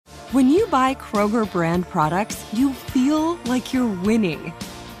When you buy Kroger brand products, you feel like you're winning.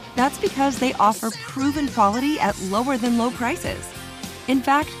 That's because they offer proven quality at lower than low prices. In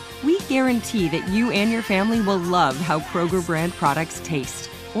fact, we guarantee that you and your family will love how Kroger brand products taste,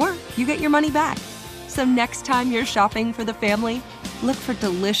 or you get your money back. So next time you're shopping for the family, look for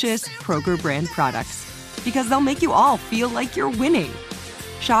delicious Kroger brand products, because they'll make you all feel like you're winning.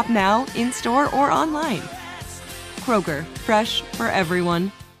 Shop now, in-store, or online. Kroger, fresh for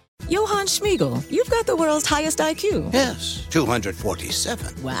everyone. Johann Schmiegel, you've got the world's highest IQ. Yes,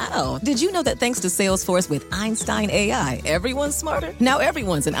 247. Wow. Did you know that thanks to Salesforce with Einstein AI, everyone's smarter? Now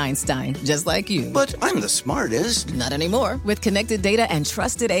everyone's an Einstein, just like you. But I'm the smartest. Not anymore. With connected data and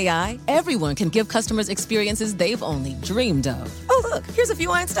trusted AI, everyone can give customers experiences they've only dreamed of. Oh, look, here's a few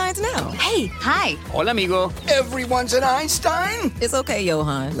Einsteins now. Hey, hi. Hola, amigo. Everyone's an Einstein? It's okay,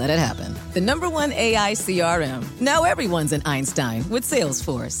 Johann. Let it happen. The #1 AI CRM. Now everyone's an Einstein with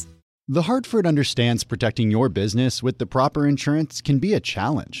Salesforce. The Hartford understands protecting your business with the proper insurance can be a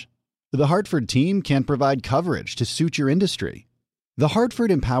challenge. The Hartford team can provide coverage to suit your industry. The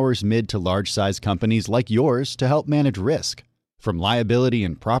Hartford empowers mid to large-size companies like yours to help manage risk, from liability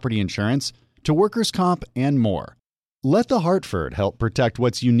and property insurance to workers' comp and more. Let The Hartford help protect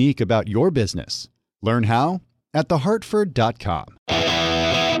what's unique about your business. Learn how at thehartford.com.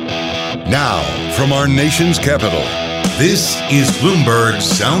 Now, from our nation's capital, this is Bloomberg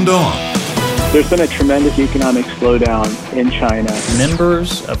Sound On. There's been a tremendous economic slowdown in China.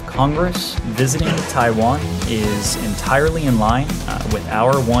 Members of Congress visiting Taiwan is entirely in line with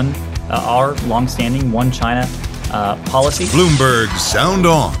our longstanding One China policy. Bloomberg Sound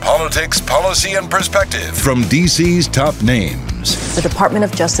On. Politics, policy, and perspective from D.C.'s top names. The Department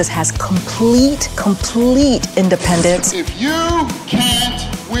of Justice has complete independence. If you can't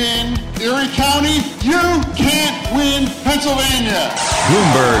win Erie County, you can't win Pennsylvania.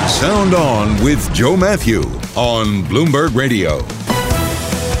 Bloomberg Sound On with Joe Matthew on Bloomberg Radio.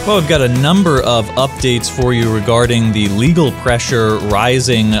 Well, we've got a number of updates for you regarding the legal pressure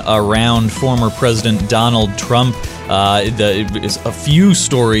rising around former President Donald Trump. A few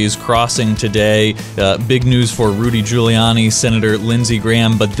stories crossing today. Big news for Rudy Giuliani, Senator Lindsey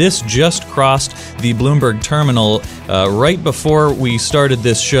Graham, but this just crossed the Bloomberg terminal right before we started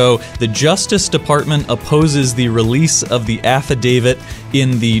this show. The Justice Department opposes the release of the affidavit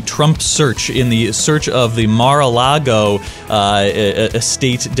in the Trump search, in the search of the Mar-a-Lago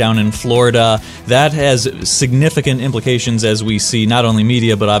estate down in Florida. That has significant implications, as we see. Not only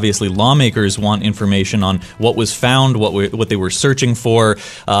media, but obviously lawmakers want information on what was found, what they were searching for,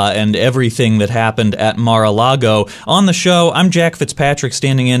 and everything that happened at Mar-a-Lago. On the show, I'm Jack Fitzpatrick,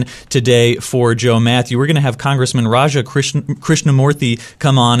 standing in today for Joe Matthew. We're going to have Congressman Raja Krishnamurthy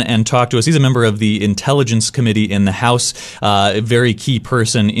come on and talk to us. He's a member of the Intelligence Committee in the House, a very key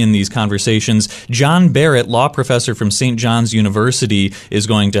person in these conversations. John Barrett, law professor from St. John's University, is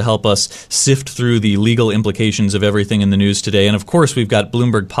going to help us sift through the legal implications of everything in the news today. And of course, we've got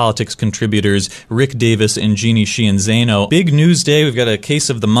Bloomberg Politics contributors Rick Davis and Jeannie Sheehan Zaino. Big news day. We've got a case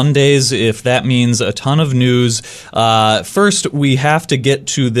of the Mondays, if that means a ton of news. First, we have to get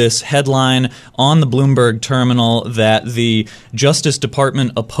to this headline on the Bloomberg terminal that the Justice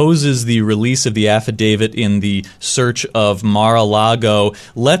Department opposes the release of the affidavit in the search of Mar-a-Lago.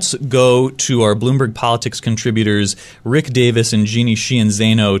 Let's go to our Bloomberg Politics contributors, Rick Davis and Jeannie Sheehan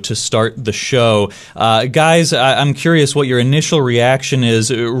Zaino, to start the show. Guys, I'm curious what your initial reaction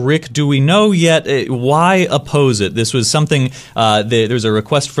is. Rick, do we know yet why oppose it? This was something, there's a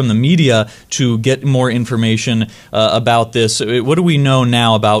request from the media to get more information about this. What do we know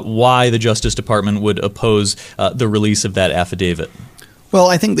now about why the Justice Department would oppose the release of that affidavit? Well,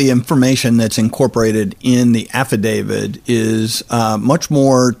 I think the information that's incorporated in the affidavit is much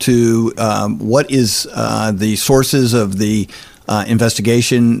more to what is the sources of the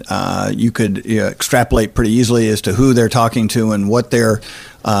investigation. You could extrapolate pretty easily as to who they're talking to and what they're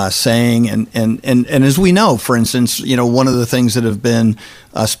saying. And as we know, for instance, one of the things that have been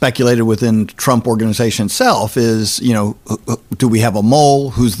speculated within the Trump organization itself is, do we have a mole?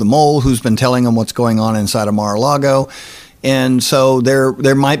 Who's the mole? Who's been telling them what's going on inside of Mar-a-Lago? And so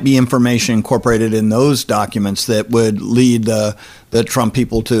there might be information incorporated in those documents that would lead the Trump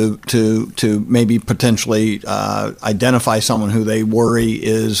people to maybe potentially identify someone who they worry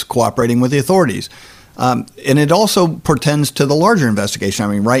is cooperating with the authorities. And it also pertains to the larger investigation. I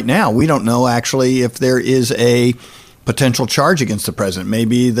mean, right now, we don't know actually if there is a potential charge against the president.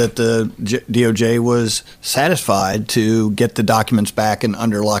 Maybe that the DOJ was satisfied to get the documents back and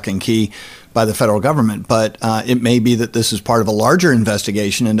under lock and key by the federal government. But it may be that this is part of a larger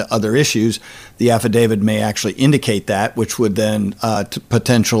investigation into other issues. The affidavit may actually indicate that, which would then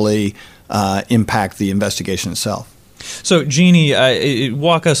potentially impact the investigation itself. So, Jeannie,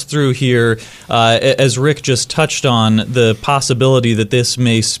 walk us through here, as Rick just touched on, the possibility that this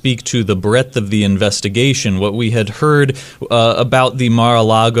may speak to the breadth of the investigation. What we had heard about the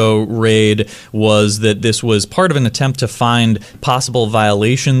Mar-a-Lago raid was that this was part of an attempt to find possible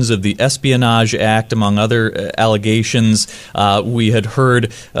violations of the Espionage Act, among other allegations. We had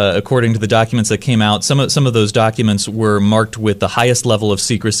heard, according to the documents that came out, some of those documents were marked with the highest level of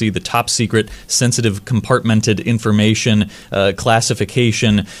secrecy, the top secret, sensitive, compartmented information.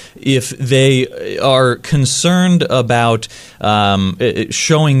 Classification. If they are concerned about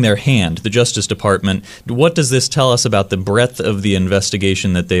showing their hand, the Justice Department, what does this tell us about the breadth of the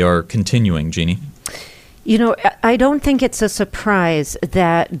investigation that they are continuing, Jeannie? You know, I don't think it's a surprise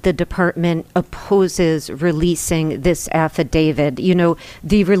that the department opposes releasing this affidavit. You know,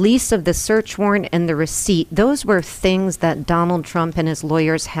 the release of the search warrant and the receipt, those were things that Donald Trump and his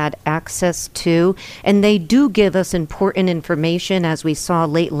lawyers had access to, and they do give us important information, as we saw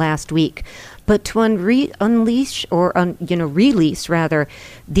late last week. But to release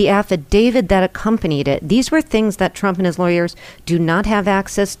the affidavit that accompanied it, these were things that Trump and his lawyers do not have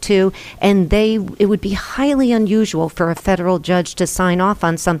access to, and it would be highly unusual for a federal judge to sign off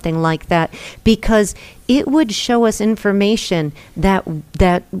on something like that, because it would show us information that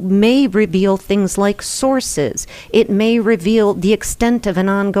may reveal things like sources. It may reveal the extent of an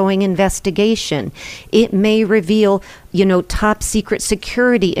ongoing investigation. It may reveal, top secret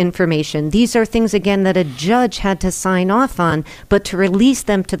security information. These are things, again, that a judge had to sign off on, but to release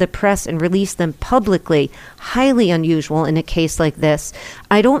them to the press and release them publicly, highly unusual in a case like this.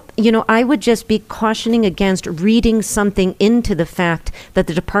 I would just be cautioning against reading something into the fact that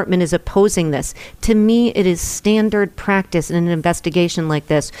the department is opposing this. To me, it is standard practice in an investigation like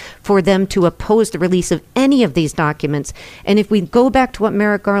this for them to oppose the release of any of these documents. And if we go back to what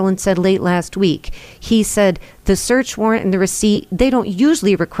Merrick Garland said late last week, he said the search warrant and the receipt, they don't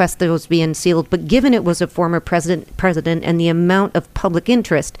usually request those be unsealed, but given it was a former president and the amount of public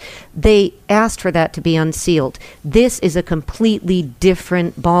interest, they asked for that to be unsealed. This is a completely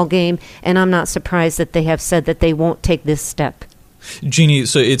different ballgame, and I'm not surprised that they have said that they won't take this step. Jeannie,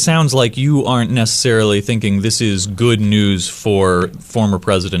 so it sounds like you aren't necessarily thinking this is good news for former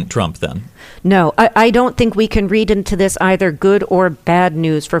President Trump then. No, I don't think we can read into this either good or bad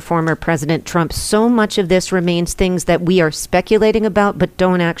news for former President Trump. So much of this remains things that we are speculating about but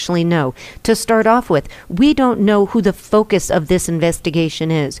don't actually know. To start off with, we don't know who the focus of this investigation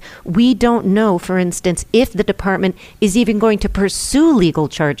is. We don't know, for instance, if the department is even going to pursue legal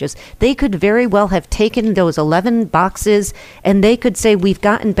charges. They could very well have taken those 11 boxes and they could say, we've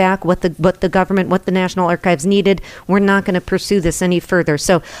gotten back what the government, what the National Archives needed. We're not going to pursue this any further.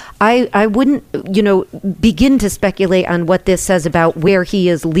 So I wouldn't, begin to speculate on what this says about where he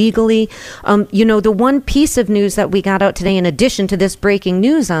is legally. The one piece of news that we got out today, in addition to this breaking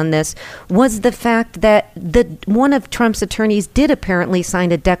news on this, was the fact that one of Trump's attorneys did apparently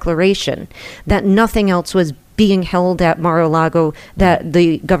sign a declaration that nothing else was being held at Mar-a-Lago that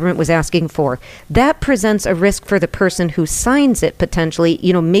the government was asking for. That presents a risk for the person who signs it, potentially,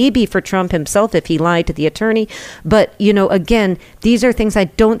 maybe for Trump himself if he lied to the attorney. But, again, these are things I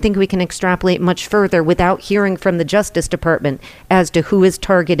don't think we can extrapolate much further without hearing from the Justice Department as to who is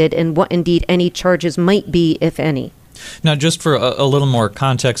targeted and what indeed any charges might be, if any. Now, just for a little more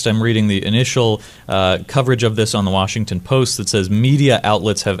context, I'm reading the initial coverage of this on the Washington Post that says media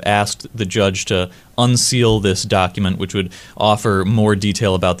outlets have asked the judge to unseal this document, which would offer more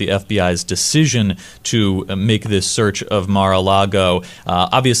detail about the FBI's decision to make this search of Mar-a-Lago.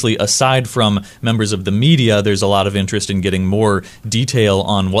 Obviously, aside from members of the media, there's a lot of interest in getting more detail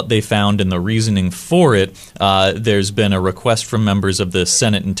on what they found and the reasoning for it. There's been a request from members of the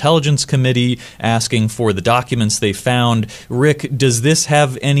Senate Intelligence Committee asking for the documents they found. Rick, does this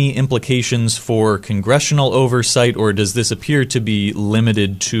have any implications for congressional oversight, or does this appear to be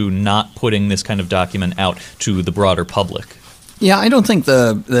limited to not putting this kind of document out to the broader public? Yeah, I don't think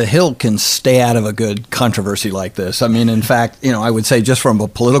the Hill can stay out of a good controversy like this. I mean, in fact, I would say just from a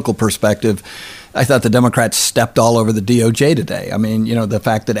political perspective, I thought the Democrats stepped all over the DOJ today. I mean, the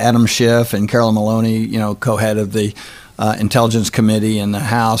fact that Adam Schiff and Carolyn Maloney, co-head of the Intelligence Committee in the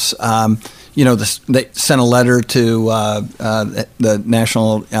House, they sent a letter to the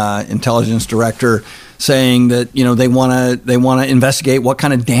National Intelligence Director saying that they want to investigate what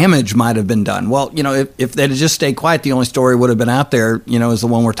kind of damage might have been done. Well, if they'd just stayed quiet, the only story would have been out there, is the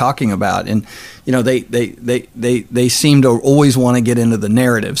one we're talking about. And they seem to always want to get into the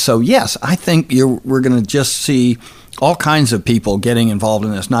narrative. So yes, I think we're going to just see all kinds of people getting involved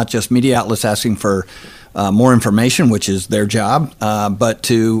in this, not just media outlets asking for more information, which is their job, but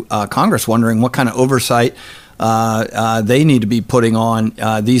to Congress wondering what kind of oversight they need to be putting on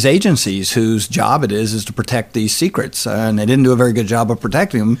these agencies whose job it is to protect these secrets. And they didn't do a very good job of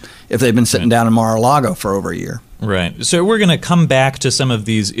protecting them if they've been sitting down in Mar-a-Lago for over a year. Right. So we're going to come back to some of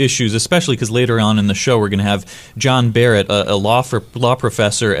these issues, especially because later on in the show we're going to have John Barrett, a law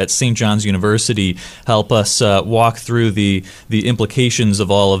professor at St. John's University, help us walk through the implications of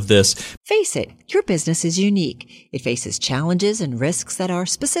all of this. Face it, your business is unique. It faces challenges and risks that are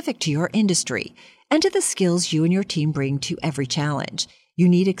specific to your industry and to the skills you and your team bring to every challenge. You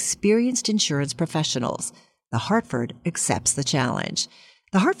need experienced insurance professionals. The Hartford accepts the challenge.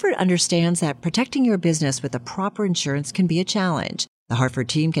 The Hartford understands that protecting your business with the proper insurance can be a challenge. The Hartford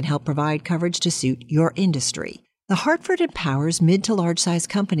team can help provide coverage to suit your industry. The Hartford empowers mid to large-size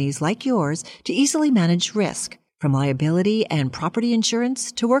companies like yours to easily manage risk, from liability and property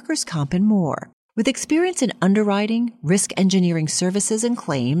insurance to workers' comp and more. With experience in underwriting, risk engineering services, and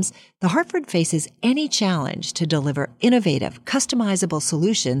claims, the Hartford faces any challenge to deliver innovative, customizable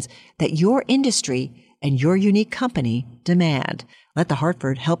solutions that your industry and your unique company demand. Let the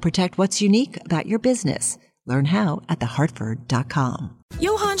Hartford help protect what's unique about your business. Learn how at thehartford.com.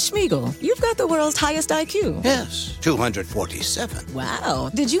 Johann Schmiegel, you've got the world's highest IQ. Yes, 247.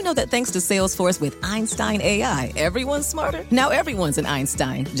 Wow. Did you know that thanks to Salesforce with Einstein AI, everyone's smarter? Now everyone's an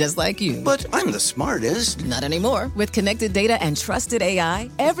Einstein, just like you. But I'm the smartest. Not anymore. With connected data and trusted AI,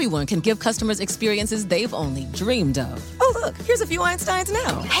 everyone can give customers experiences they've only dreamed of. Oh, look, here's a few Einsteins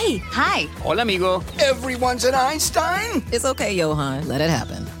now. Hey, hi. Hola, amigo. Everyone's an Einstein? It's okay, Johann. Let it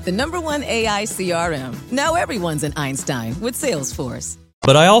happen. The #1 AI CRM. Now everyone's an Einstein with Salesforce.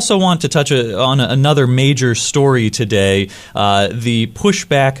 But I also want to touch on another major story today, the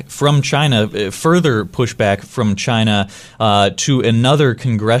pushback from China, further pushback from China to another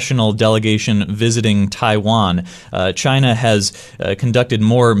congressional delegation visiting Taiwan. China has conducted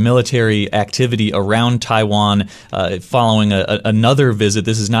more military activity around Taiwan following another visit.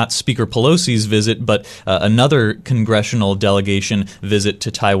 This is not Speaker Pelosi's visit, but another congressional delegation visit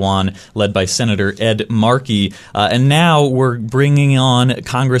to Taiwan led by Senator Ed Markey. And now we're bringing on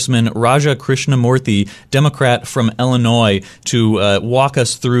Congressman Raja Krishnamoorthi, Democrat from Illinois, to walk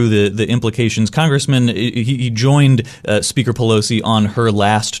us through the implications. Congressman, he joined Speaker Pelosi on her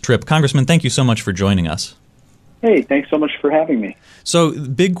last trip. Congressman, thank you so much for joining us. Hey, thanks so much for having me. So,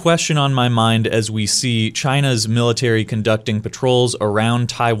 big question on my mind as we see China's military conducting patrols around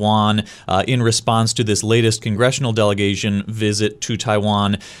Taiwan in response to this latest congressional delegation visit to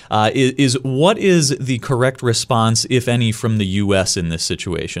Taiwan is what is the correct response, if any, from the U.S. in this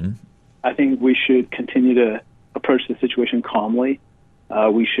situation? I think we should continue to approach the situation calmly.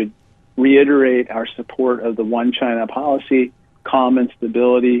 We should reiterate our support of the One China policy, calm and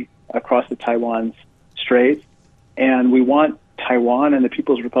stability across the Taiwan Strait. And we want Taiwan and the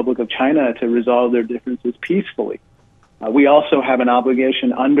People's Republic of China to resolve their differences peacefully. We also have an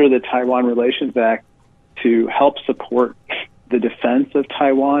obligation under the Taiwan Relations Act to help support the defense of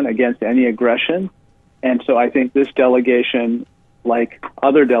Taiwan against any aggression. And so I think this delegation, like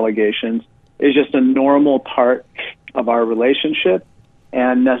other delegations, is just a normal part of our relationship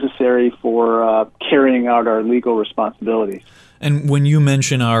and necessary for carrying out our legal responsibilities. And when you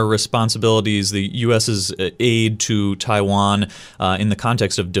mention our responsibilities, the U.S.'s aid to Taiwan in the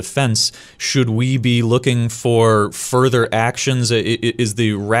context of defense, should we be looking for further actions? Is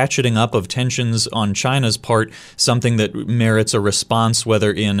the ratcheting up of tensions on China's part something that merits a response,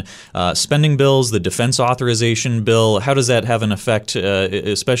 whether in spending bills, the defense authorization bill? How does that have an effect,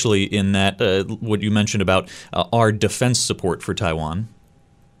 especially in that, what you mentioned about our defense support for Taiwan?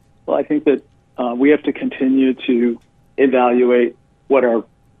 Well, I think that we have to continue to evaluate what our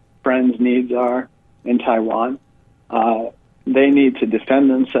friends' needs are in Taiwan. They need to defend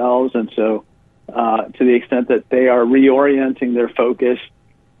themselves, and so to the extent that they are reorienting their focus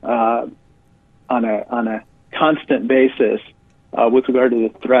on a constant basis with regard to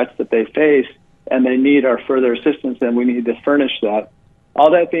the threats that they face, and they need our further assistance, then we need to furnish that.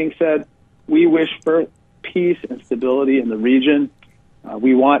 All that being said, we wish for peace and stability in the region.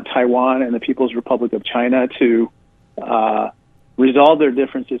 We want Taiwan and the People's Republic of China to resolve their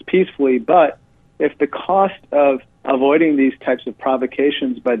differences peacefully, but if the cost of avoiding these types of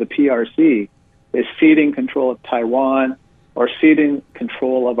provocations by the PRC is ceding control of Taiwan or ceding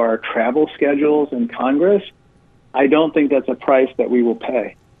control of our travel schedules in Congress, I don't think that's a price that we will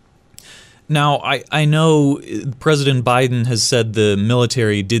pay. Now, I know President Biden has said the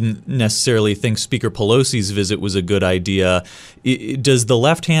military didn't necessarily think Speaker Pelosi's visit was a good idea. Does the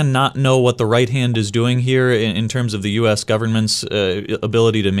left hand not know what the right hand is doing here in terms of the U.S. government's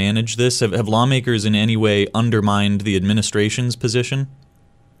ability to manage this? Have lawmakers in any way undermined the administration's position?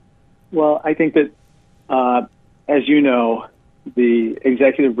 Well, I think that, as you know, the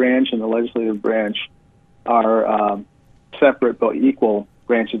executive branch and the legislative branch are separate but equal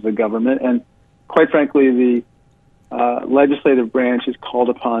branches of government, and quite frankly, the legislative branch is called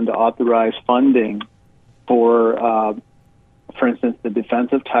upon to authorize funding for instance, the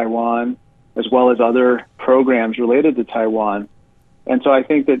defense of Taiwan, as well as other programs related to Taiwan. And so I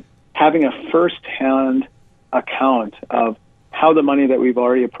think that having a first-hand account of how the money that we've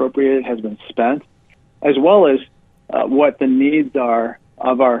already appropriated has been spent, as well as what the needs are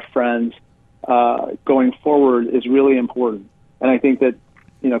of our friends going forward, is really important. And I think that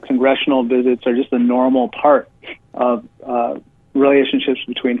congressional visits are just a normal part of relationships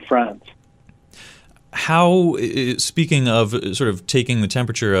between friends. How, speaking of sort of taking the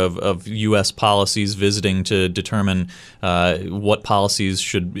temperature of U.S. policies, visiting to determine what policies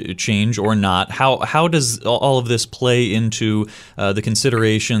should change or not, how does all of this play into the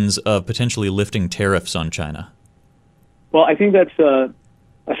considerations of potentially lifting tariffs on China? Well, I think that's a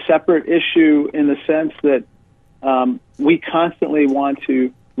separate issue in the sense that we constantly want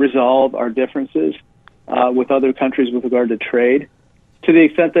to resolve our differences with other countries with regard to trade. To the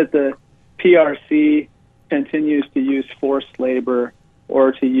extent that the PRC continues to use forced labor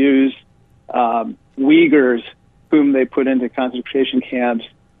or to use Uyghurs, whom they put into concentration camps,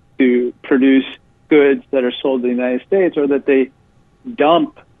 to produce goods that are sold in the United States, or that they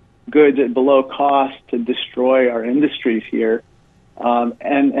dump goods at below cost to destroy our industries here,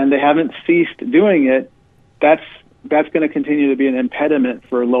 and they haven't ceased doing it, that's going to continue to be an impediment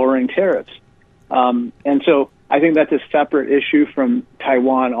for lowering tariffs. And so I think that's a separate issue from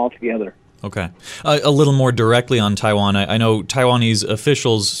Taiwan altogether. Okay. A little more directly on Taiwan. I know Taiwanese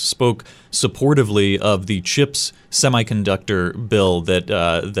officials spoke supportively of the CHIPS semiconductor bill that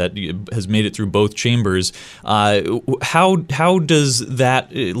has made it through both chambers. How does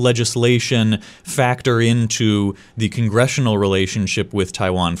that legislation factor into the congressional relationship with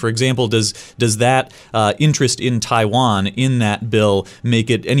Taiwan? For example, does that interest in Taiwan in that bill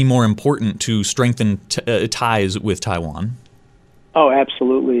make it any more important to strengthen ties with Taiwan? Oh,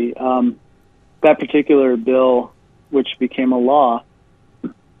 absolutely. That particular bill, which became a law,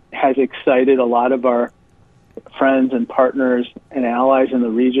 has excited a lot of our friends and partners and allies in the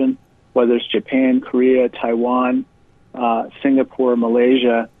region, whether it's Japan, Korea, Taiwan, Singapore,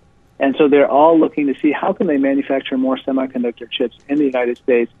 Malaysia. And so they're all looking to see how can they manufacture more semiconductor chips in the United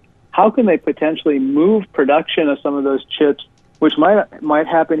States. How can they potentially move production of some of those chips, which might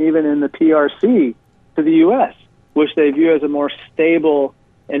happen even in the PRC, to the U.S., which they view as a more stable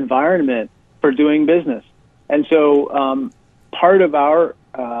environment for doing business. And so part of our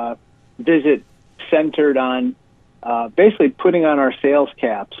visit centered on basically putting on our sales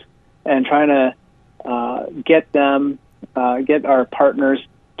caps and trying to get our partners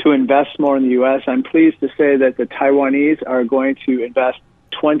to invest more in the U.S. I'm pleased to say that the Taiwanese are going to invest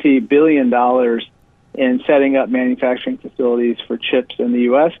 $20 billion in setting up manufacturing facilities for chips in the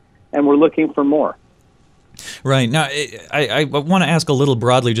U.S., and we're looking for more. Right. Now, I want to ask a little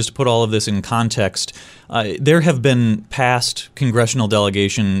broadly, just to put all of this in context. There have been past congressional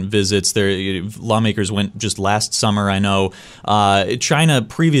delegation visits. Lawmakers went just last summer, I know. China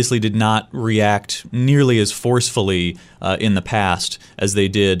previously did not react nearly as forcefully in the past as they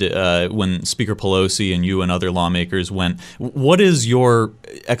did when Speaker Pelosi and you and other lawmakers went. What is your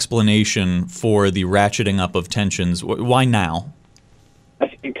explanation for the ratcheting up of tensions? Why now? I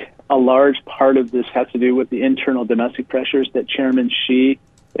think a large part of this has to do with the internal domestic pressures that Chairman Xi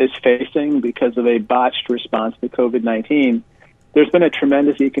is facing because of a botched response to COVID-19. There's been a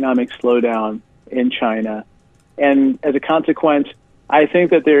tremendous economic slowdown in China. And as a consequence, I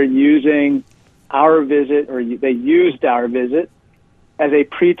think that they're using our visit, or they used our visit, as a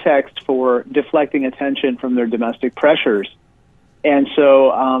pretext for deflecting attention from their domestic pressures. And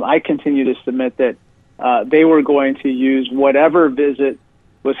so I continue to submit that they were going to use whatever visit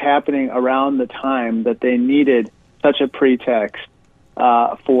was happening around the time that they needed such a pretext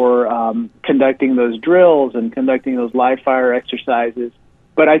for conducting those drills and conducting those live fire exercises.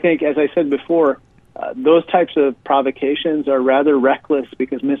 But I think, as I said before, those types of provocations are rather reckless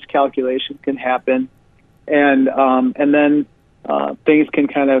because miscalculation can happen, and then things can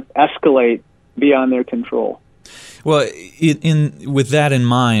kind of escalate beyond their control. Well, with that in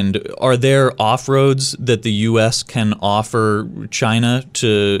mind, are there off-roads that the U.S. can offer China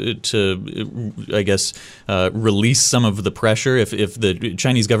to I guess, release some of the pressure? If the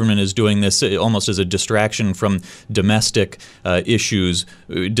Chinese government is doing this almost as a distraction from domestic issues,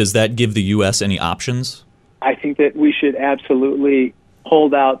 does that give the U.S. any options? I think that we should absolutely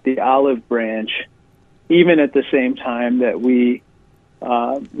hold out the olive branch, even at the same time that we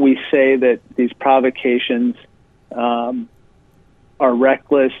say that these provocations are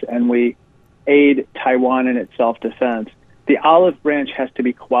reckless and we aid Taiwan in its self-defense. The olive branch has to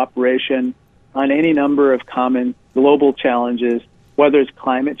be cooperation on any number of common global challenges, whether it's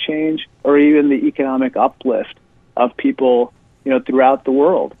climate change or even the economic uplift of people, throughout the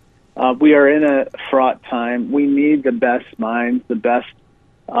world. We are in a fraught time. We need the best minds, the best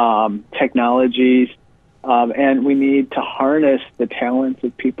technologies, and we need to harness the talents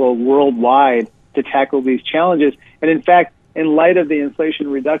of people worldwide to tackle these challenges. And in fact, in light of the Inflation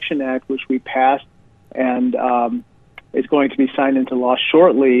Reduction Act, which we passed and is going to be signed into law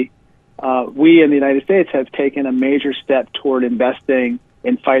shortly, we in the United States have taken a major step toward investing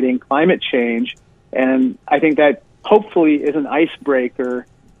in fighting climate change. And I think that hopefully is an icebreaker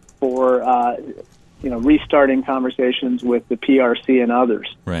for restarting conversations with the PRC and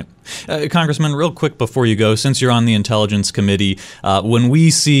others. Right. Congressman, real quick before you go, since you're on the Intelligence Committee, when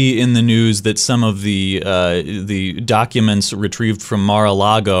we see in the news that some of the documents retrieved from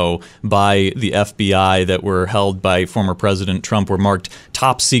Mar-a-Lago by the FBI that were held by former President Trump were marked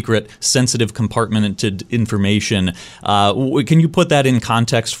top secret, sensitive, compartmented information, can you put that in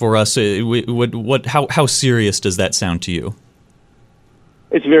context for us? How serious does that sound to you?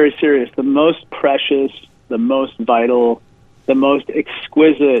 It's very serious. The most precious, the most vital, the most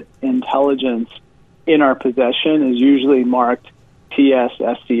exquisite intelligence in our possession is usually marked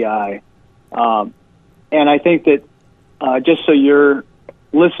TS-SCI. And I think that just so your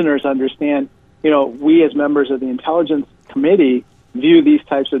listeners understand, we as members of the Intelligence Committee view these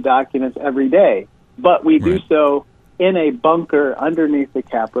types of documents every day. But we do so in a bunker underneath the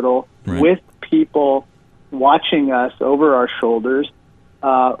Capitol with people watching us over our shoulders,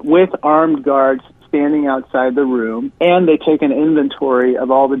 with armed guards standing outside the room, and they take an inventory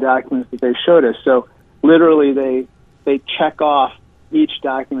of all the documents that they showed us. So literally they check off each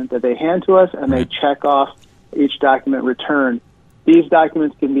document that they hand to us, and they check off each document returned. These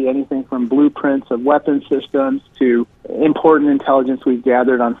documents can be anything from blueprints of weapon systems to important intelligence we've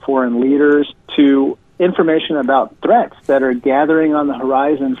gathered on foreign leaders to information about threats that are gathering on the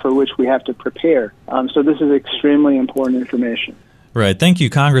horizon for which we have to prepare. So this is extremely important information. Right. Thank you,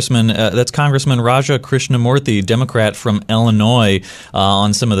 Congressman. That's Congressman Raja Krishnamoorthi, Democrat from Illinois,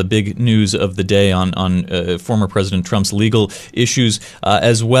 on some of the big news of the day on former President Trump's legal issues,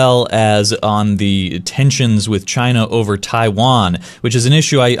 as well as on the tensions with China over Taiwan, which is an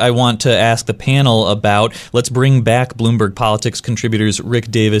issue I want to ask the panel about. Let's bring back Bloomberg Politics contributors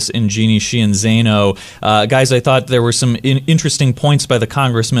Rick Davis and Jeannie Sheehan Zaino. Guys, I thought there were some interesting points by the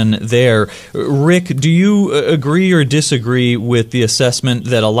congressman there. Rick, do you agree or disagree with the assessment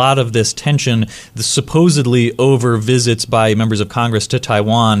that a lot of this tension, the supposedly over visits by members of Congress to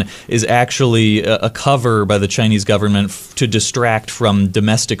Taiwan, is actually a cover by the Chinese government to distract from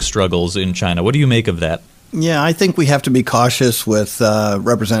domestic struggles in China? What do you make of that? Yeah, I think we have to be cautious with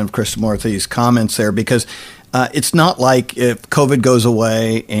Representative Krishnamoorthi's comments there, because it's not like if COVID goes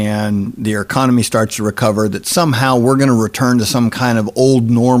away and the economy starts to recover that somehow we're going to return to some kind of old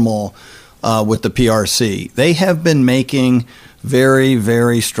normal with the PRC. They have been making very,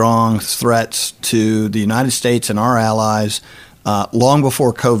 very strong threats to the United States and our allies long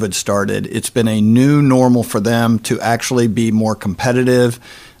before COVID started. It's been a new normal for them to actually be more competitive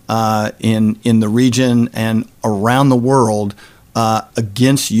in the region and around the world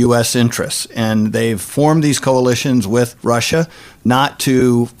against U.S. interests. And they've formed these coalitions with Russia, not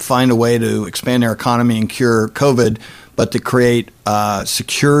to find a way to expand their economy and cure COVID, but to create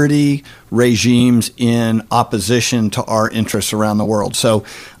security regimes in opposition to our interests around the world. So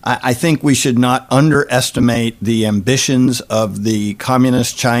I think we should not underestimate the ambitions of the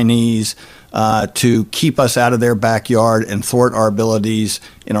communist Chinese to keep us out of their backyard and thwart our abilities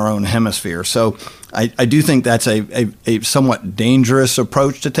in our own hemisphere. So I do think that's a somewhat dangerous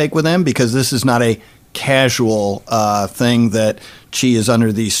approach to take with them, because this is not a casual thing that Xi is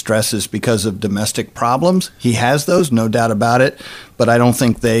under these stresses because of domestic problems. He has those, no doubt about it, but I don't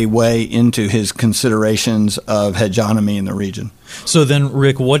think they weigh into his considerations of hegemony in the region. So then,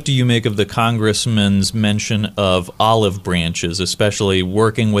 Rick, what do you make of the congressman's mention of olive branches, especially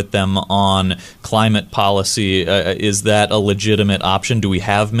working with them on climate policy? Is that a legitimate option? Do we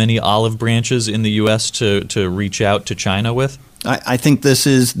have many olive branches in the U.S. to reach out to China with? I think this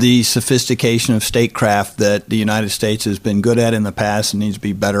is the sophistication of statecraft that the United States has been good at in the past and needs to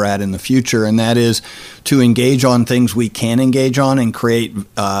be better at in the future, and that is to engage on things we can engage on and create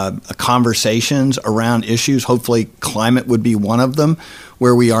conversations around issues. Hopefully climate would be one of them,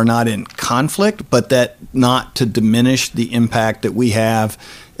 where we are not in conflict, but that not to diminish the impact that we have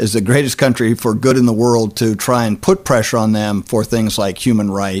as the greatest country for good in the world to try and put pressure on them for things like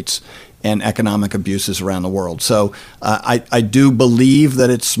human rights and economic abuses around the world. So I do believe that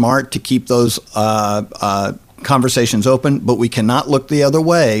it's smart to keep those conversations open, but we cannot look the other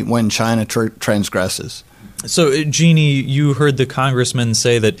way when China transgresses. So, Jeannie, you heard the congressman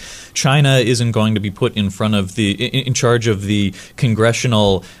say that China isn't going to be put in charge of the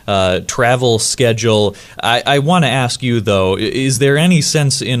congressional travel schedule. I want to ask you, though, is there any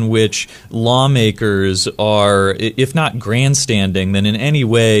sense in which lawmakers are, if not grandstanding, then in any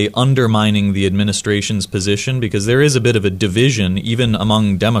way undermining the administration's position? Because there is a bit of a division, even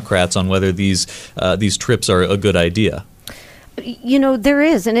among Democrats, on whether these trips are a good idea. You know, there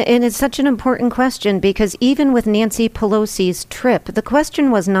is, and it's such an important question, because even with Nancy Pelosi's trip, the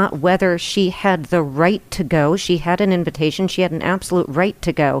question was not whether she had the right to go. She had an invitation. She had an absolute right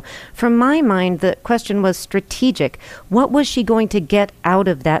to go. From my mind, the question was strategic. What was she going to get out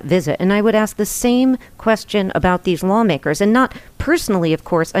of that visit? And I would ask the same question about these lawmakers, and not personally, of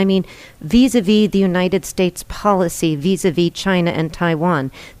course. I mean, vis-a-vis the United States policy, vis-a-vis China and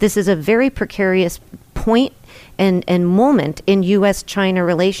Taiwan. This is a very precarious point and moment in U.S.-China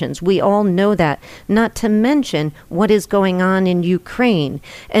relations. We all know that, not to mention what is going on in Ukraine.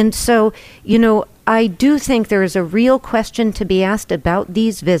 And so, you know, I do think there is a real question to be asked about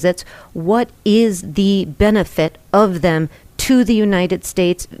these visits. What is the benefit of them to the United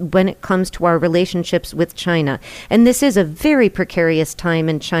States when it comes to our relationships with China? And this is a very precarious time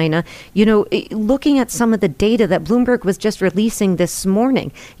in China. You know, looking at some of the data that Bloomberg was just releasing this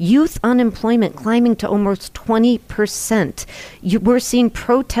morning, youth unemployment climbing to almost 20%. We're seeing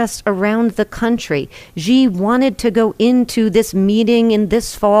protests around the country. Xi wanted to go into this meeting in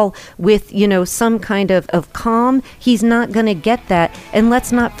this fall with, you know, some kind of calm. He's not going to get that. And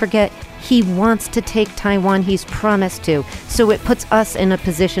let's not forget, he wants to take Taiwan. He's promised to. So it puts us in a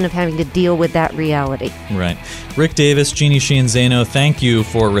position of having to deal with that reality. Right. Rick Davis, Jeannie Sheehan Zaino, thank you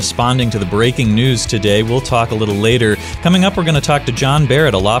for responding to the breaking news today. We'll talk a little later. Coming up, we're going to talk to John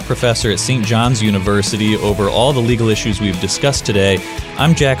Barrett, a law professor at St. John's University, over all the legal issues we've discussed today.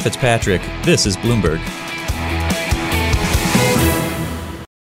 I'm Jack Fitzpatrick. This is Bloomberg.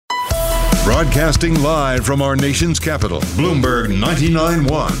 Broadcasting live from our nation's capital, Bloomberg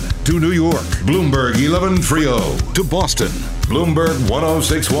 99.1. To New York, Bloomberg 1130. To Boston, Bloomberg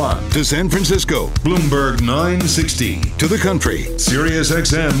 106.1. To San Francisco, Bloomberg 960. To the country, Sirius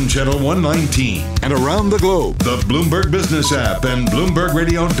XM Channel 119. And around the globe, the Bloomberg Business app and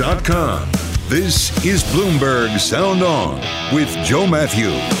BloombergRadio.com. This is Bloomberg Sound On with Joe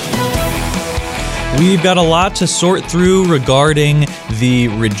Matthew. We've got a lot to sort through regarding the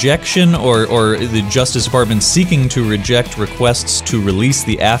rejection or the Justice Department seeking to reject requests to release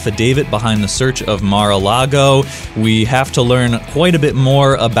the affidavit behind the search of Mar-a-Lago. We have to learn quite a bit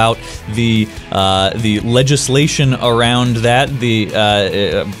more about the legislation around that,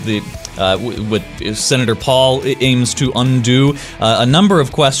 what Senator Paul aims to undo. A number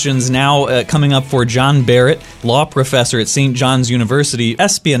of questions now coming up for John Barrett, law professor at St. John's University.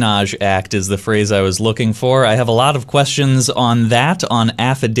 Espionage Act is the phrase I was looking for. I have a lot of questions on that, on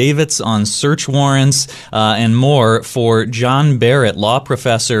affidavits, on search warrants, and more for John Barrett, law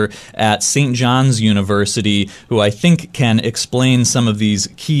professor at St. John's University, who I think can explain some of these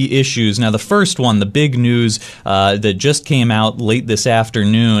key issues. Now, the first one, the big news that just came out late this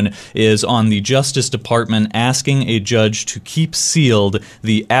afternoon, is on the Justice Department asking a judge to keep sealed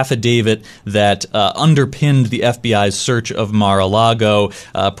the affidavit that underpinned the FBI's search of Mar-a-Lago.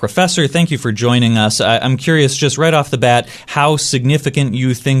 Professor, thank you for joining us. I'm curious, just right off the bat, how significant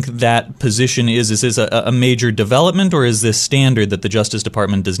you think that position is. Is this a major development, or is this standard that the Justice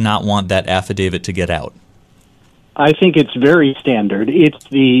Department does not want that affidavit to get out? I think it's very standard. It's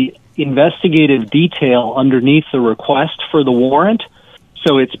the investigative detail underneath the request for the warrant.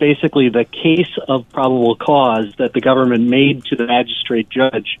 So it's basically the case of probable cause that the government made to the magistrate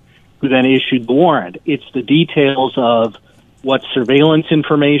judge who then issued the warrant. It's the details of what surveillance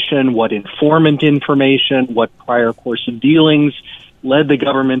information, what informant information, what prior course of dealings led the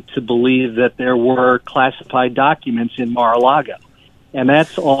government to believe that there were classified documents in Mar-a-Lago. And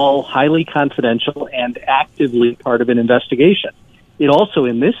that's all highly confidential and actively part of an investigation. It also,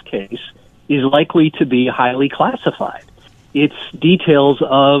 in this case, is likely to be highly classified. It's details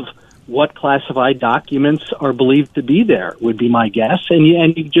of what classified documents are believed to be there, would be my guess, and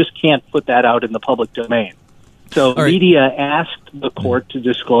you just can't put that out in the public domain. So media asked the court to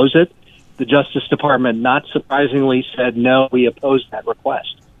disclose it. The Justice Department, not surprisingly, said, no, we oppose that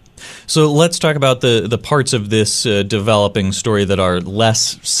request. So let's talk about the parts of this developing story that are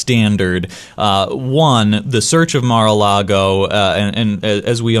less standard. One, the search of Mar-a-Lago, and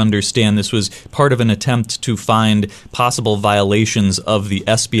as we understand, this was part of an attempt to find possible violations of the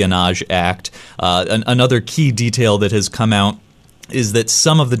Espionage Act. Another key detail that has come out is that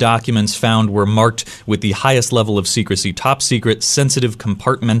some of the documents found were marked with the highest level of secrecy, top secret, sensitive,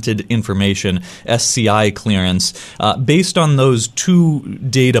 compartmented information, SCI clearance. Based on those two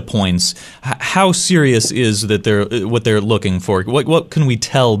data points, how serious is that what they're looking for? What can we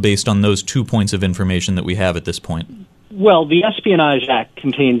tell based on those 2 points of information that we have at this point? Well, the Espionage Act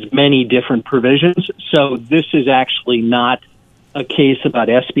contains many different provisions, so this is actually not a case about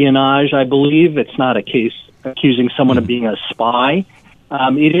espionage, I believe. It's not a case accusing someone of being a spy.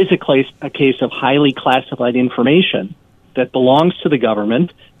 It is a case of highly classified information that belongs to the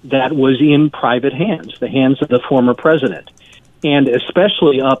government that was in private hands, the hands of the former president. And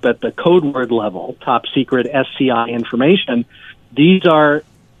especially up at the code word level, top secret SCI information, these are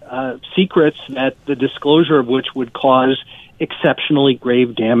secrets that the disclosure of which would cause exceptionally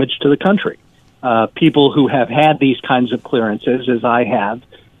grave damage to the country. People who have had these kinds of clearances, as I have,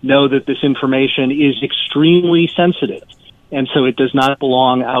 know that this information is extremely sensitive, and so it does not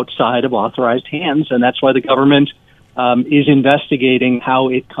belong outside of authorized hands, and that's why the government is investigating how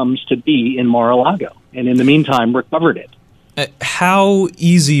it comes to be in Mar-a-Lago, and in the meantime recovered it. How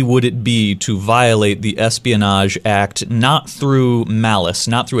easy would it be to violate the Espionage Act, not through malice,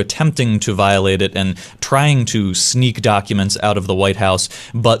 not through attempting to violate it and trying to sneak documents out of the White House,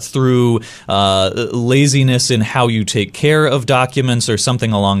 but through laziness in how you take care of documents or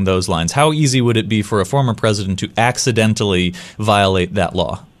something along those lines? How easy would it be for a former president to accidentally violate that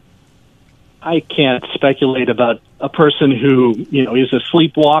law? I can't speculate about a person who, is a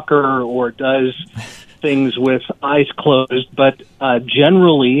sleepwalker or does things with eyes closed, but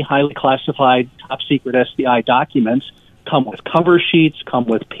generally highly classified top secret SCI documents come with cover sheets, come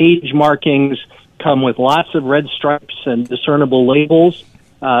with page markings, come with lots of red stripes and discernible labels.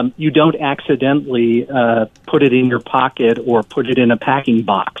 You don't accidentally put it in your pocket or put it in a packing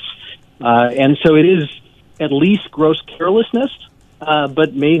box. And so it is at least gross carelessness,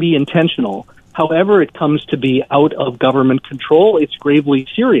 but maybe intentional. However it comes to be out of government control, it's gravely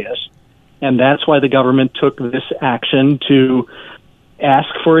serious. And that's why the government took this action to ask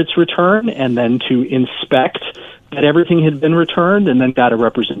for its return and then to inspect that everything had been returned, and then got a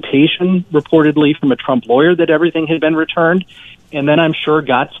representation reportedly from a Trump lawyer that everything had been returned. And then I'm sure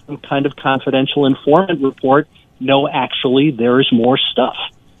got some kind of confidential informant report. No, actually, there is more stuff.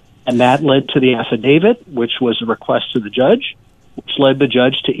 And that led to the affidavit, which was a request to the judge, which led the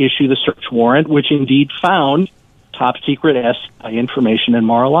judge to issue the search warrant, which indeed found top secret SCI information in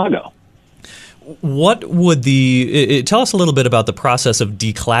Mar-a-Lago. What would tell us a little bit about the process of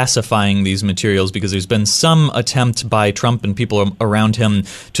declassifying these materials, because there's been some attempt by Trump and people around him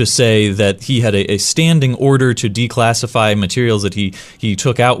to say that he had a standing order to declassify materials that he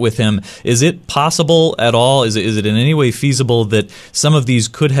took out with him. Is it possible at all? Is it in any way feasible that some of these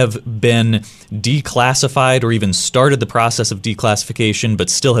could have been declassified or even started the process of declassification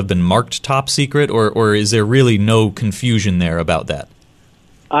but still have been marked top secret, or is there really no confusion there about that?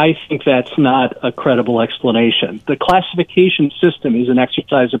 I think that's not a credible explanation. The classification system is an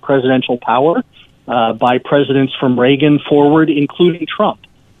exercise of presidential power by presidents from Reagan forward, including Trump.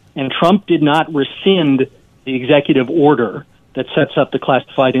 And Trump did not rescind the executive order that sets up the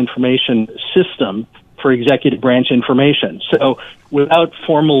classified information system for executive branch information. So without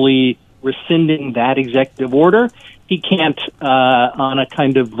formally rescinding that executive order, he can't, on a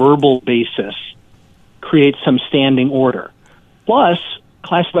kind of verbal basis, create some standing order. Plus,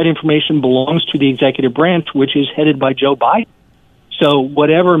 classified information belongs to the executive branch, which is headed by Joe Biden. So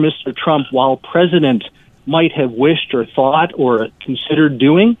whatever Mr. Trump, while president, might have wished or thought or considered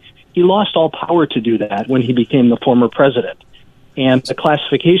doing, he lost all power to do that when he became the former president. And the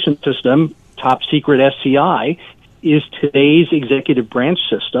classification system, top secret SCI, is today's executive branch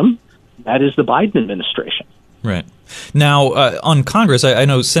system. That is the Biden administration. Right. Now, on Congress, I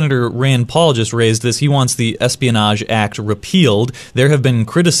know Senator Rand Paul just raised this. He wants the Espionage Act repealed. There have been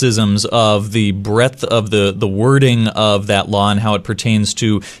criticisms of the breadth of the wording of that law and how it pertains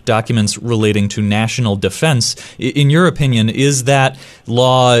to documents relating to national defense. In your opinion, is that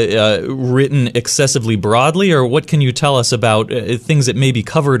law written excessively broadly, or what can you tell us about things that may be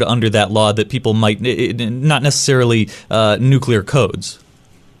covered under that law that people might, not necessarily nuclear codes?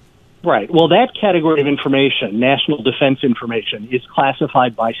 Right. Well, that category of information, national defense information, is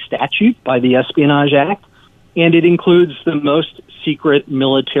classified by statute, by the Espionage Act, and it includes the most secret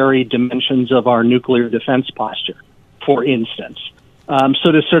military dimensions of our nuclear defense posture, for instance.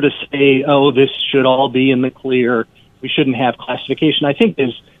 So to sort of say, oh, this should all be in the clear, we shouldn't have classification, I think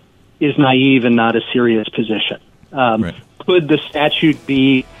is naive and not a serious position. Right. Could the statute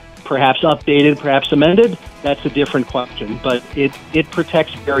be perhaps updated, perhaps amended? That's a different question, but it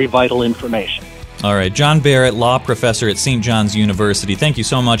protects very vital information. All right. John Barrett, law professor at St. John's University. Thank you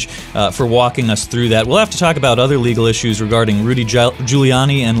so much for walking us through that. We'll have to talk about other legal issues regarding Rudy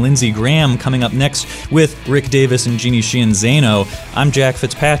Giuliani and Lindsey Graham coming up next with Rick Davis and Jeannie Sheehan Zaino. I'm Jack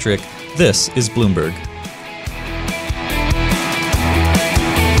Fitzpatrick. This is Bloomberg.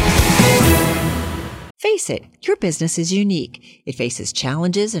 Face it, your business is unique. It faces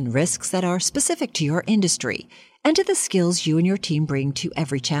challenges and risks that are specific to your industry and to the skills you and your team bring to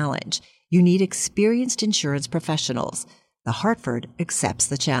every challenge. You need experienced insurance professionals. The Hartford accepts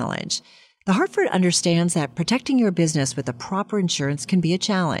the challenge. The Hartford understands that protecting your business with the proper insurance can be a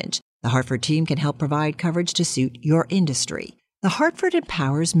challenge. The Hartford team can help provide coverage to suit your industry. The Hartford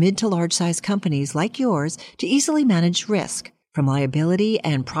empowers mid to large-size companies like yours to easily manage risk, from liability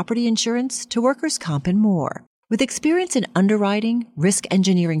and property insurance to workers' comp and more. With experience in underwriting, risk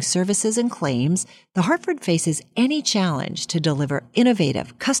engineering services, and claims, The Hartford faces any challenge to deliver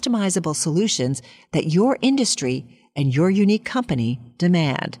innovative, customizable solutions that your industry and your unique company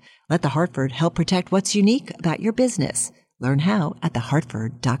demand. Let The Hartford help protect what's unique about your business. Learn how at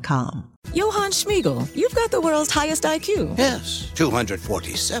thehartford.com. Johann Schmiegel, you've got the world's highest IQ. Yes,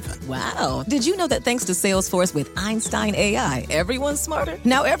 247. Wow. Did you know that thanks to Salesforce with Einstein AI, everyone's smarter?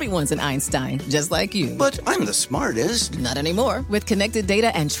 Now everyone's an Einstein, just like you. But I'm the smartest. Not anymore. With connected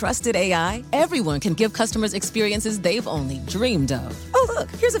data and trusted AI, everyone can give customers experiences they've only dreamed of. Oh,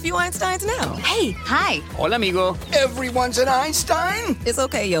 look, here's a few Einsteins now. Hey, hi. Hola, amigo. Everyone's an Einstein? It's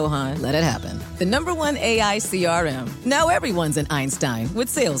okay, Johann. Let it happen. The #1 AI CRM. Now everyone's an Einstein with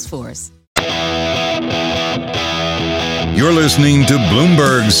Salesforce. You're listening to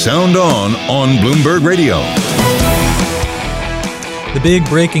Bloomberg Sound On Bloomberg Radio. The big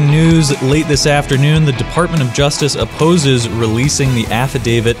breaking news late this afternoon, the Department of Justice opposes releasing the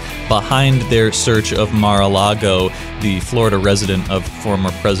affidavit behind their search of Mar-a-Lago, the Florida resident of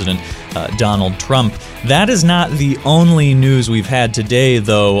former President Donald Trump. That is not the only news we've had today,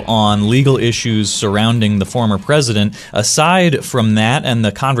 though, on legal issues surrounding the former president. Aside from that and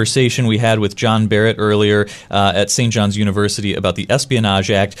the conversation we had with John Barrett earlier at St. John's University about the Espionage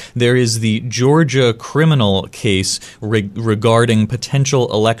Act, there is the Georgia criminal case regarding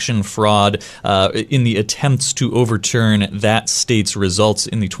potential election fraud in the attempts to overturn that state's results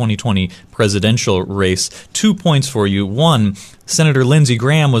in the 2020 presidential race. 2 points for you. One, Senator Lindsey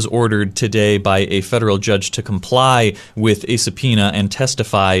Graham was ordered today by a federal judge to comply with a subpoena and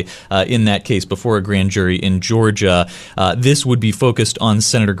testify in that case before a grand jury in Georgia. This would be focused on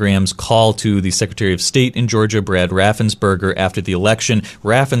Senator Graham's call to the Secretary of State in Georgia, Brad Raffensperger, after the election.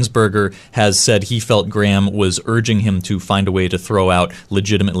 Raffensperger has said he felt Graham was urging him to find a way to throw out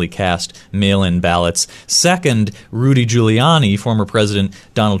legitimately cast mail-in ballots. Second, Rudy Giuliani, former President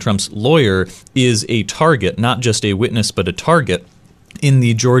Donald Trump's lawyer, is a target, not just a witness, but a target in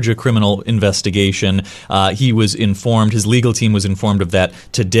the Georgia criminal investigation. He was informed, his legal team was informed of that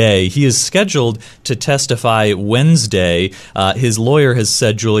today. He is scheduled to testify Wednesday. His lawyer has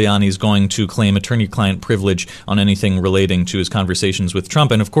said Giuliani is going to claim attorney-client privilege on anything relating to his conversations with Trump.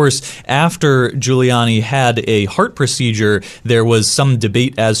 And of course, after Giuliani had a heart procedure, there was some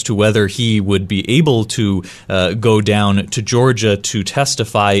debate as to whether he would be able to go down to Georgia to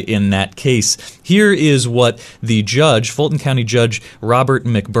testify in that case. Here is what the judge, Fulton County Judge Robert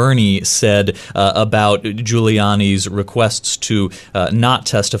McBurney, said about Giuliani's requests to not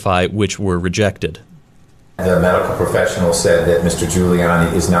testify, which were rejected. The medical professional said that Mr.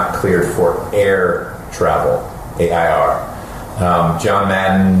 Giuliani is not cleared for air travel, AIR. John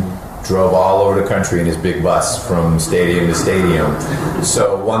Madden drove all over the country in his big bus from stadium to stadium.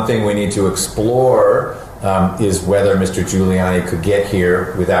 So one thing we need to explore is whether Mr. Giuliani could get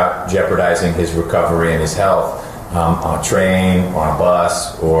here without jeopardizing his recovery and his health on a train, on a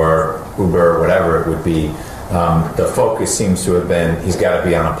bus, or Uber, whatever it would be. The focus seems to have been he's got to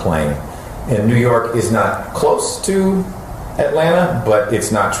be on a plane. And New York is not close to Atlanta, but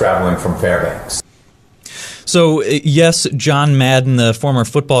it's not traveling from Fairbanks. So, yes, John Madden, the former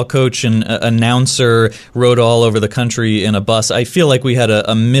football coach and announcer, rode all over the country in a bus. I feel like we had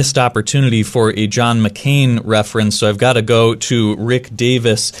a missed opportunity for a John McCain reference, so I've got to go to Rick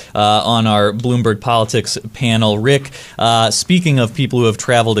Davis on our Bloomberg Politics panel. Rick, speaking of people who have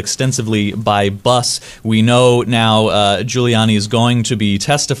traveled extensively by bus, we know now Giuliani is going to be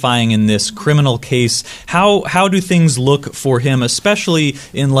testifying in this criminal case. How do things look for him, especially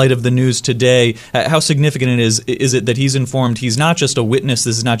in light of the news today? How significant is it that he's informed he's not just a witness,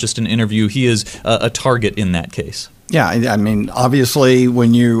 this is not just an interview, he is a target in that case? Yeah, I mean, obviously,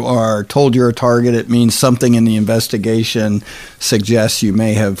 when you are told you're a target, it means something in the investigation suggests you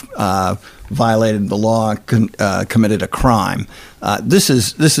may have violated the law, committed a crime. This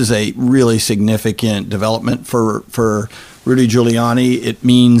is a really significant development for Rudy Giuliani. It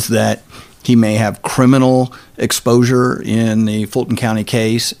means that he may have criminal exposure in the Fulton County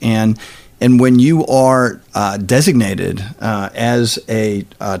case, and when you are designated as a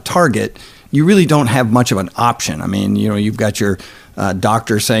target, you really don't have much of an option. I mean, you've got your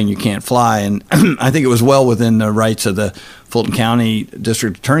doctor saying you can't fly, and I think it was well within the rights of the Fulton County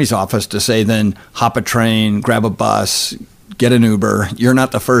District Attorney's Office to say then hop a train, grab a bus, get an Uber. You're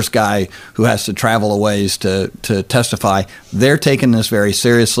not the first guy who has to travel a ways to testify. They're taking this very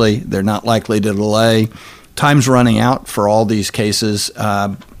seriously. They're not likely to delay. Time's running out for all these cases.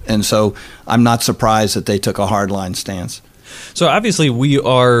 And so I'm not surprised that they took a hardline stance. So obviously we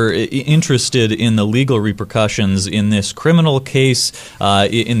are interested in the legal repercussions in this criminal case,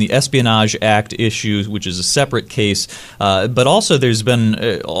 in the Espionage Act issue, which is a separate case. But also there's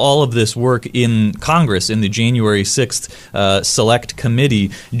been all of this work in Congress in the January 6th Select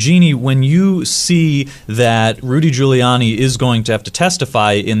Committee. Jeannie, when you see that Rudy Giuliani is going to have to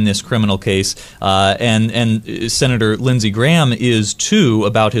testify in this criminal case, and Senator Lindsey Graham is too,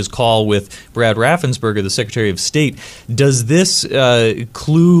 about his call with Brad Raffensperger, the Secretary of State, does this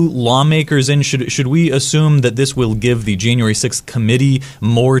clue lawmakers in? Should we assume that this will give the January 6th committee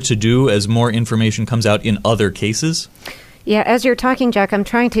more to do as more information comes out in other cases? Yeah, as you're talking, Jack, I'm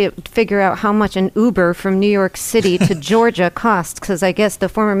trying to figure out how much an Uber from New York City to Georgia costs, because I guess the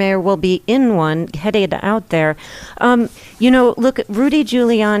former mayor will be in one headed out there. Look, Rudy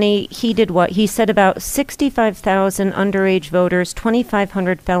Giuliani, he did what? He said about 65,000 underage voters,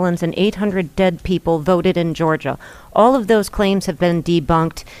 2,500 felons, and 800 dead people voted in Georgia. All of those claims have been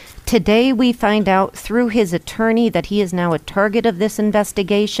debunked. Today, we find out through his attorney that he is now a target of this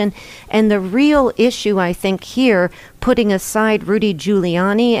investigation. And the real issue, I think, here, putting aside Rudy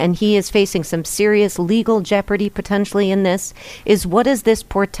Giuliani, and he is facing some serious legal jeopardy potentially in this, is what does this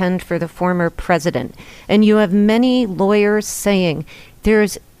portend for the former president? And you have many lawyers saying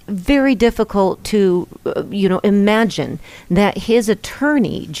there's very difficult to, imagine that his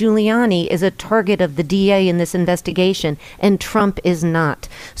attorney, Giuliani, is a target of the DA in this investigation, and Trump is not.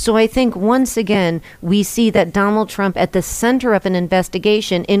 So I think once again, we see that Donald Trump at the center of an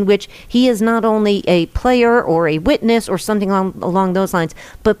investigation in which he is not only a player or a witness or something along those lines,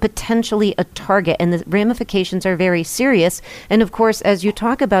 but potentially a target. And the ramifications are very serious. And of course, as you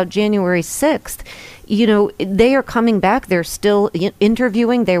talk about January 6th, they are coming back. They're still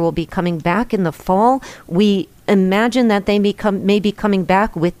interviewing. They will be coming back in the fall. We imagine that they may be coming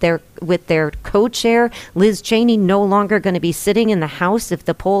back with their co-chair, Liz Cheney, no longer going to be sitting in the House if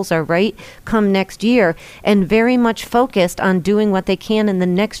the polls are right come next year, and very much focused on doing what they can in the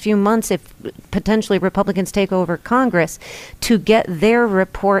next few months if potentially Republicans take over Congress to get their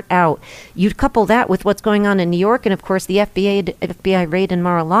report out. You couple that with what's going on in New York and, of course, the FBI raid in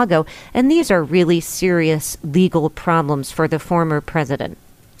Mar-a-Lago, and these are really serious legal problems for the former president.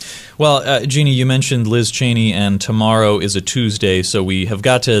 Well, Jeannie, you mentioned Liz Cheney, and tomorrow is a Tuesday, so we have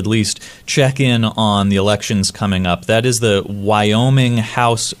got to at least check in on the elections coming up. That is the Wyoming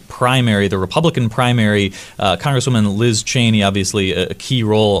House primary, the Republican primary. Congresswoman Liz Cheney, obviously a key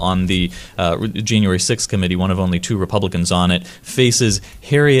role on the January 6th committee, one of only two Republicans on it, faces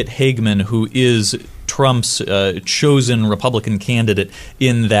Harriet Hageman, who is Trump's chosen Republican candidate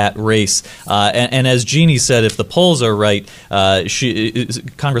in that race. And as Jeannie said, if the polls are right,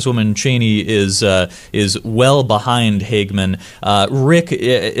 Congresswoman Cheney is well behind Hageman. Rick,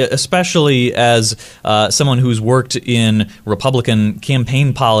 especially as someone who's worked in Republican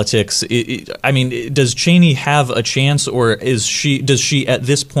campaign politics, does Cheney have a chance, or does she at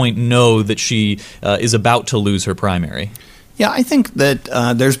this point know that she is about to lose her primary? Yeah, I think that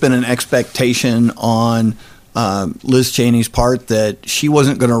there's been an expectation on Liz Cheney's part that she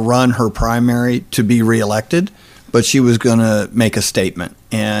wasn't going to run her primary to be reelected, but she was going to make a statement.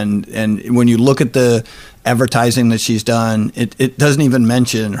 And when you look at the advertising that she's done, it doesn't even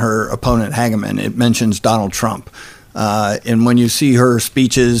mention her opponent Hageman. It mentions Donald Trump. And when you see her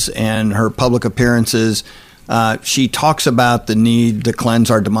speeches and her public appearances, she talks about the need to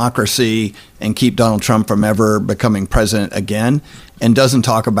cleanse our democracy and keep Donald Trump from ever becoming president again, and doesn't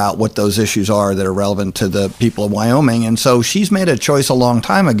talk about what those issues are that are relevant to the people of Wyoming. And so she's made a choice a long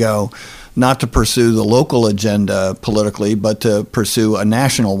time ago not to pursue the local agenda politically, but to pursue a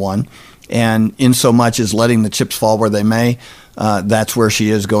national one. And in so much as letting the chips fall where they may, that's where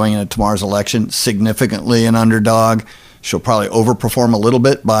she is going into tomorrow's election, significantly an underdog. She'll probably overperform a little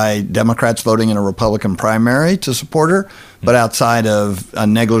bit by Democrats voting in a Republican primary to support her. But outside of a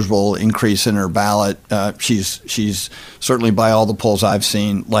negligible increase in her ballot, she's certainly, by all the polls I've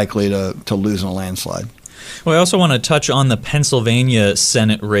seen, likely to lose in a landslide. Well, I also want to touch on the Pennsylvania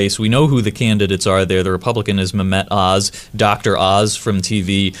Senate race. We know who the candidates are there. The Republican is Mehmet Oz, Dr. Oz from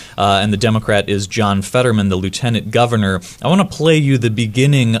TV, and the Democrat is John Fetterman, the lieutenant governor. I want to play you the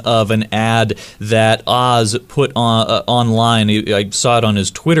beginning of an ad that Oz put online. I saw it on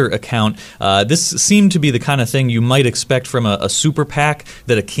his Twitter account. This seemed to be the kind of thing you might expect from a super PAC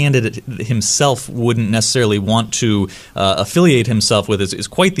that a candidate himself wouldn't necessarily want to affiliate himself with. Is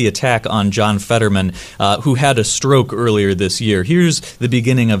quite the attack on John Fetterman, who had a stroke earlier this year. Here's the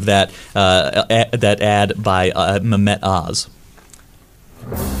beginning of that ad by Mehmet Oz.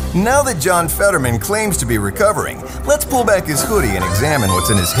 Now that John Fetterman claims to be recovering, let's pull back his hoodie and examine what's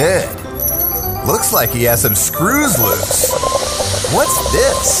in his head. Looks like he has some screws loose. What's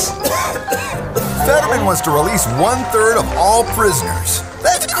this? Fetterman wants to release 1/3 of all prisoners.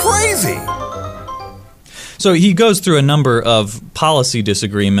 That's crazy! So he goes through a number of policy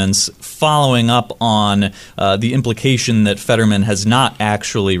disagreements following up on the implication that Fetterman has not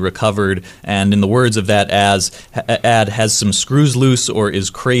actually recovered, and in the words of that ad, has some screws loose or is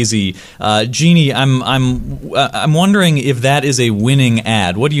crazy. Jeannie, I'm wondering if that is a winning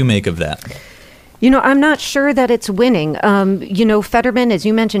ad. What do you make of that? I'm not sure that it's winning. Fetterman, as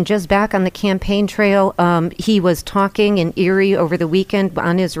you mentioned, just back on the campaign trail, he was talking in Erie over the weekend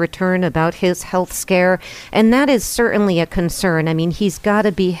on his return about his health scare, and that is certainly a concern. I mean, he's got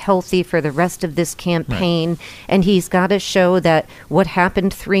to be healthy for the rest of this campaign, right, and he's got to show that what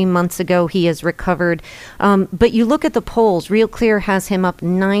happened 3 months ago, he has recovered. But you look at the polls, Real Clear has him up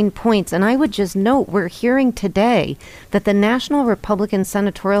 9 points, and I would just note, we're hearing today that the National Republican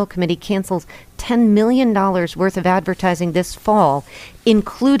Senatorial Committee cancels $10 million worth of advertising this fall,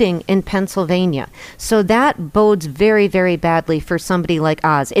 including in Pennsylvania. So that bodes very, very badly for somebody like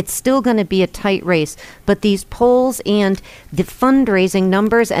Oz. It's still going to be a tight race, but these polls and the fundraising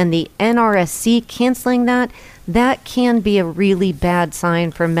numbers and the NRSC canceling that can be a really bad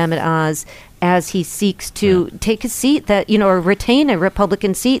sign for Mehmet Oz as he seeks to take a seat that, or retain a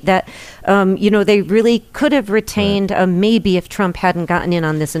Republican seat that, they really could have retained maybe if Trump hadn't gotten in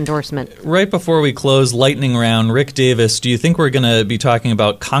on this endorsement. Right before we close lightning round, Rick Davis, do you think we're going to be talking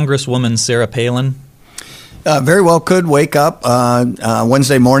about Congresswoman Sarah Palin? Very well could wake up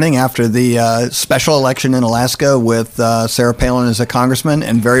Wednesday morning after the special election in Alaska with Sarah Palin as a congressman,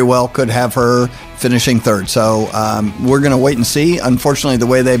 and very well could have her finishing third. So we're going to wait and see. Unfortunately, the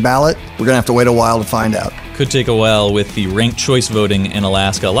way they ballot, we're going to have to wait a while to find out. Could take a while with the ranked choice voting in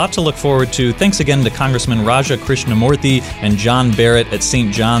Alaska. A lot to look forward to. Thanks again to Congressman Raja Krishnamurthy and John Barrett at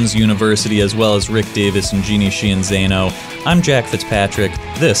St. John's University, as well as Rick Davis and Jeannie Sheehan Zaino. I'm Jack Fitzpatrick.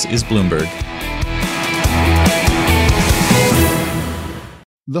 This is Bloomberg.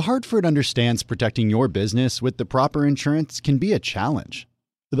 The Hartford understands protecting your business with the proper insurance can be a challenge.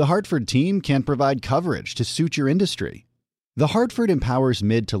 The Hartford team can provide coverage to suit your industry. The Hartford empowers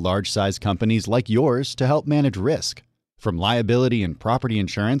mid to large-size companies like yours to help manage risk, from liability and property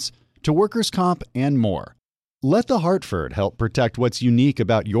insurance to workers' comp and more. Let The Hartford help protect what's unique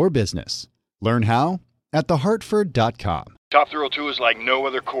about your business. Learn how at thehartford.com. Top Thrill 2 is like no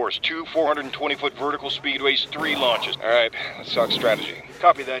other course. 2 420-foot vertical speedways, 3 launches. All right, let's talk strategy.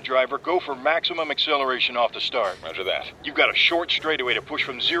 Copy that, driver. Go for maximum acceleration off the start. Roger that. You've got a short straightaway to push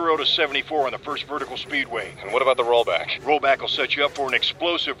from 0 to 74 on the first vertical speedway. And what about the rollback? Rollback will set you up for an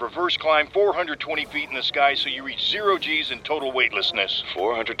explosive reverse climb 420 feet in the sky so you reach 0 G's in total weightlessness.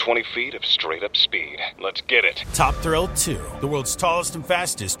 420 feet of straight-up speed. Let's get it. Top Thrill 2, the world's tallest and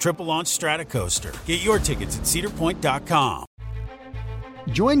fastest triple-launch stratocoaster. Get your tickets at cedarpoint.com.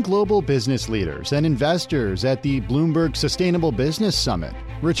 Join global business leaders and investors at the Bloomberg Sustainable Business Summit,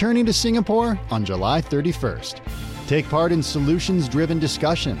 returning to Singapore on July 31st. Take part in solutions-driven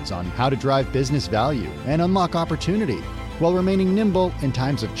discussions on how to drive business value and unlock opportunity while remaining nimble in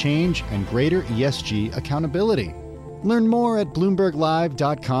times of change and greater ESG accountability. Learn more at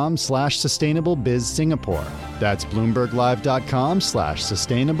BloombergLive.com/SustainableBizSingapore. That's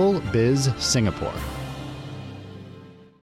BloombergLive.com/SustainableBizSingapore.